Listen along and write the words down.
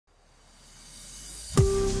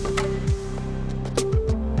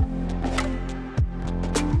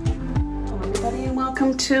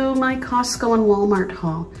to my Costco and Walmart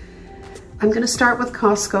haul. I'm going to start with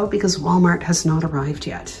Costco because Walmart has not arrived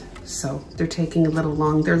yet. So they're taking a little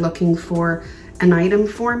long. They're looking for an item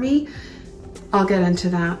for me. I'll get into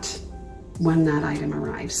that when that item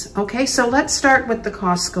arrives. Okay, so let's start with the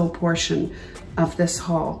Costco portion of this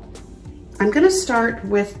haul. I'm going to start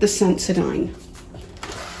with the Sensodyne.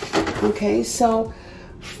 Okay, so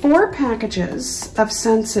 4 packages of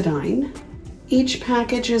Sensodyne. Each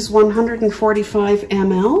package is 145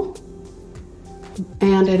 ml,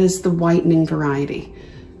 and it is the whitening variety.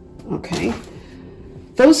 Okay,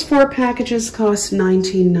 those 4 packages cost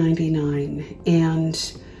 $19.99, and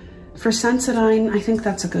for Sensodyne, I think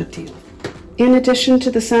that's a good deal. In addition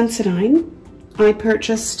to the Sensodyne, I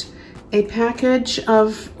purchased a package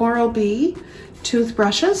of Oral-B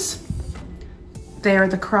toothbrushes. They are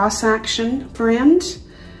the Cross Action brand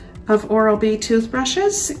of Oral-B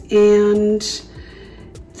toothbrushes, and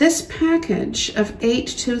this package of 8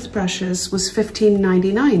 toothbrushes was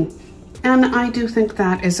 $15.99, and I do think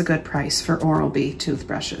that is a good price for Oral-B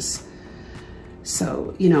toothbrushes.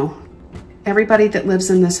 So, you know, everybody that lives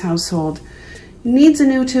in this household needs a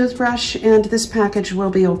new toothbrush, and this package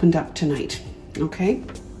will be opened up tonight, okay?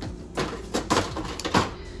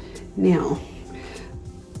 Now,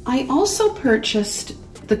 I also purchased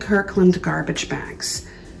the Kirkland garbage bags.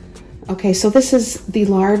 Okay, so this is the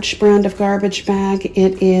large brand of garbage bag.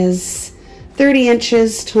 It is 30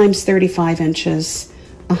 inches times 35 inches,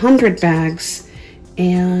 100 bags,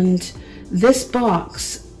 and this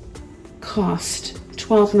box cost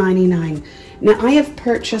 $12.99. Now, I have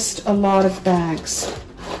purchased a lot of bags,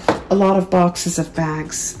 a lot of boxes of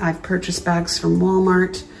bags. I've purchased bags from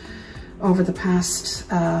Walmart over the past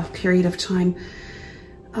period of time.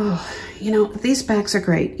 Oh, you know, these bags are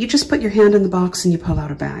great. You just put your hand in the box and you pull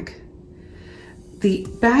out a bag. The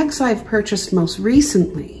bags I've purchased most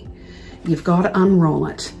recently, you've got to unroll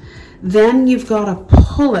it. Then you've got to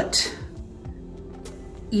pull it.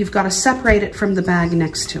 You've got to separate it from the bag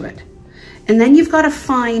next to it. And then you've got to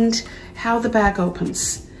find how the bag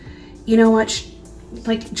opens. You know what?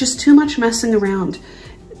 Like, just too much messing around.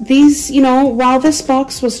 These, you know, while this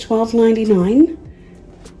box was $12.99,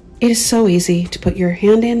 it is so easy to put your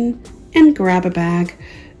hand in and grab a bag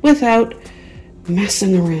without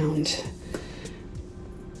messing around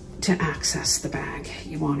to access the bag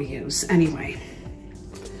you want to use. Anyway,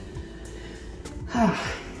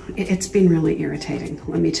 it's been really irritating,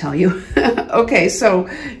 let me tell you. Okay, so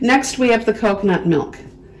next we have the coconut milk,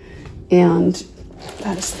 and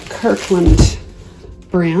that is the Kirkland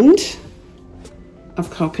brand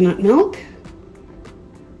of coconut milk.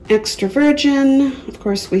 Extra virgin, of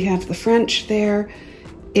course we have the French there.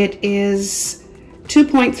 It is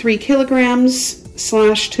 2.3 kilograms /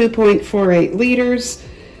 2.48 liters.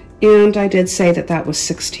 And I did say that that was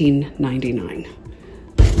 $16.99.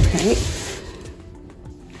 Okay.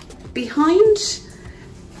 Behind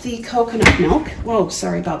the coconut milk, whoa,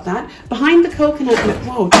 sorry about that. Behind the coconut milk,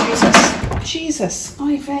 whoa, Jesus,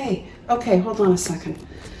 oy vey. Okay, hold on a second.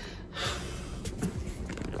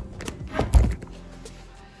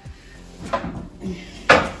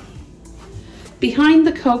 Behind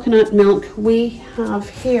the coconut milk, we have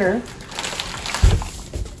here,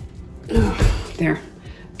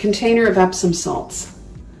 container of Epsom salts.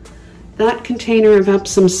 That container of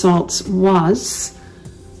Epsom salts was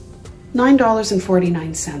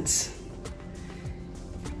 $9.49.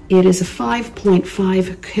 It is a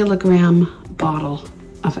 5.5 kilogram bottle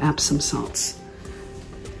of Epsom salts.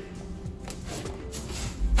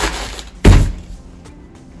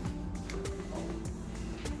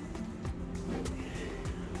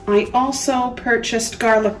 I also purchased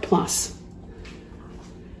Garlic Plus.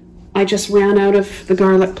 I just ran out of the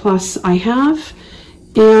Garlic Plus I have,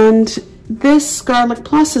 and this Garlic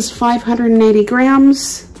Plus is 580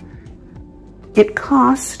 grams. It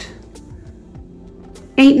cost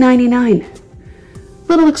 $8.99. A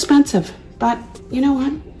little expensive, but you know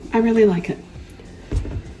what? I really like it.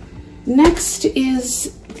 Next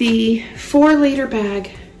is the 4-liter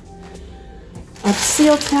bag of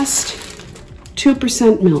Seal Test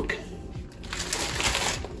 2% milk.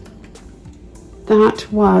 That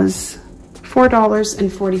was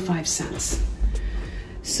 $4.45.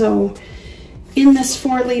 So in this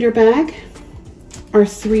 4-liter bag are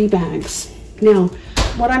 3 bags. Now,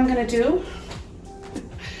 what I'm gonna do,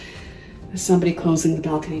 is somebody closing the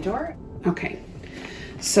balcony door? Okay,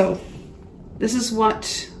 so this is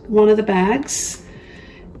what one of the bags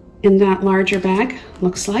in that larger bag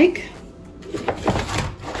looks like.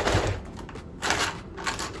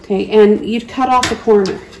 Okay, and you'd cut off the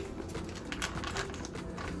corner.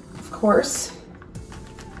 Of course,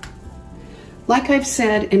 like I've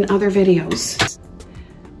said in other videos,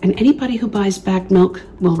 And anybody who buys bagged milk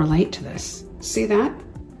will relate to this. See that?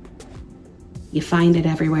 You find it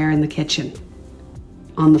everywhere in the kitchen,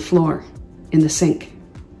 on the floor, in the sink,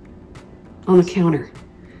 on the counter,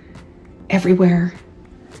 everywhere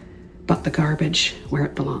but the garbage where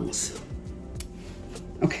it belongs.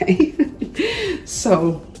 Okay?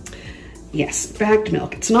 So, yes, bagged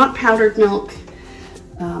milk. It's not powdered milk.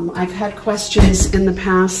 I've had questions in the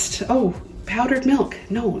past. Oh, powdered milk.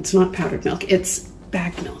 No, it's not powdered milk. It's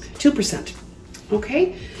bagged milk, 2%.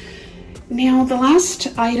 Okay? Now, the last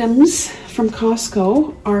items from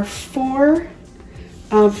Costco are 4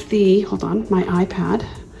 of the, hold on, my iPad.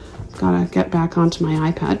 Gotta get back onto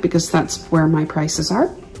my iPad because that's where my prices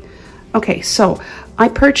are. Okay, so I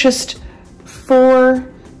purchased 4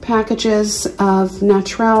 packages of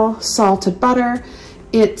Naturel salted butter.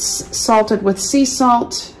 It's salted with sea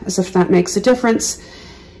salt, as if that makes a difference.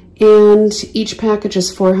 And each package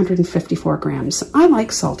is 454 grams. I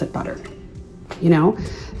like salted butter, you know?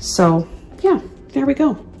 So yeah, there we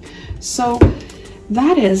go. So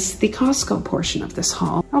that is the Costco portion of this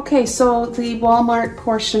haul. Okay, so the Walmart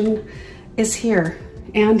portion is here.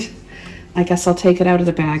 And I guess I'll take it out of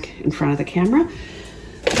the bag in front of the camera.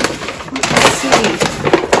 Let's see.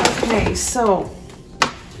 Okay, so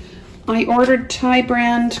I ordered Thai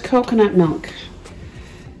brand coconut milk.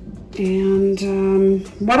 And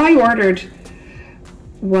what I ordered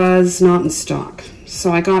was not in stock.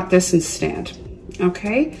 So I got this instead.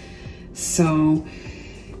 Okay, so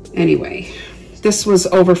anyway, this was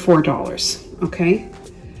over $4. Okay,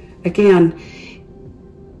 again,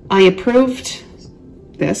 I approved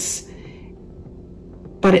this,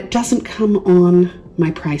 but it doesn't come on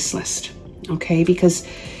my price list. Okay, because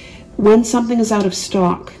when something is out of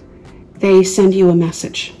stock, they send you a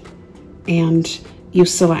message and you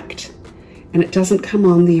select, and it doesn't come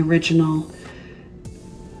on the original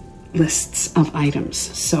lists of items.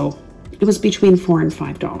 So it was between $4 and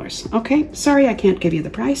 $5. Okay, sorry I can't give you the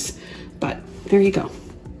price, but there you go.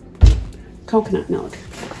 Coconut milk.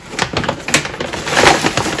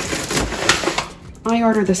 I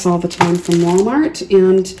order this all the time from Walmart,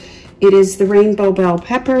 and it is the rainbow bell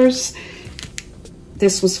peppers.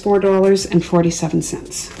 This was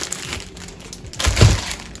 $4.47.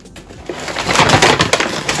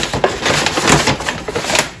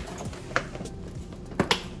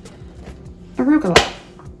 Arugula.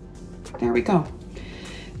 There we go.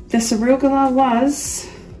 This arugula was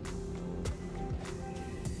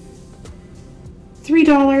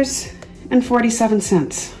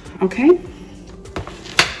 $3.47. Okay,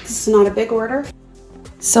 this is not a big order.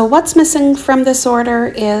 So what's missing from this order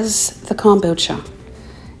is the kombucha.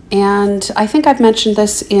 And I think I've mentioned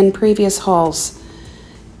this in previous hauls.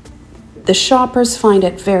 The shoppers find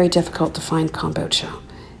it very difficult to find kombucha.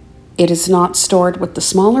 It is not stored with the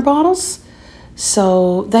smaller bottles,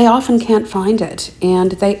 so they often can't find it.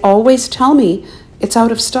 And they always tell me it's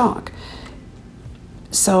out of stock.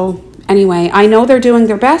 So anyway, I know they're doing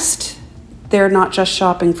their best. They're not just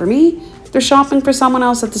shopping for me, they're shopping for someone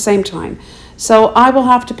else at the same time. So I will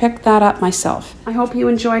have to pick that up myself. I hope you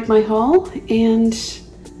enjoyed my haul, and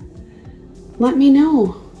let me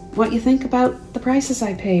know what you think about the prices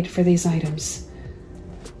I paid for these items.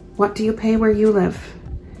 What do you pay where you live?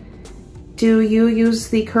 Do you use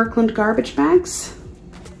the Kirkland garbage bags?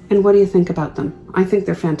 And what do you think about them? I think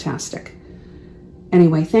they're fantastic.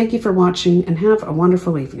 Anyway, thank you for watching and have a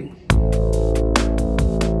wonderful evening.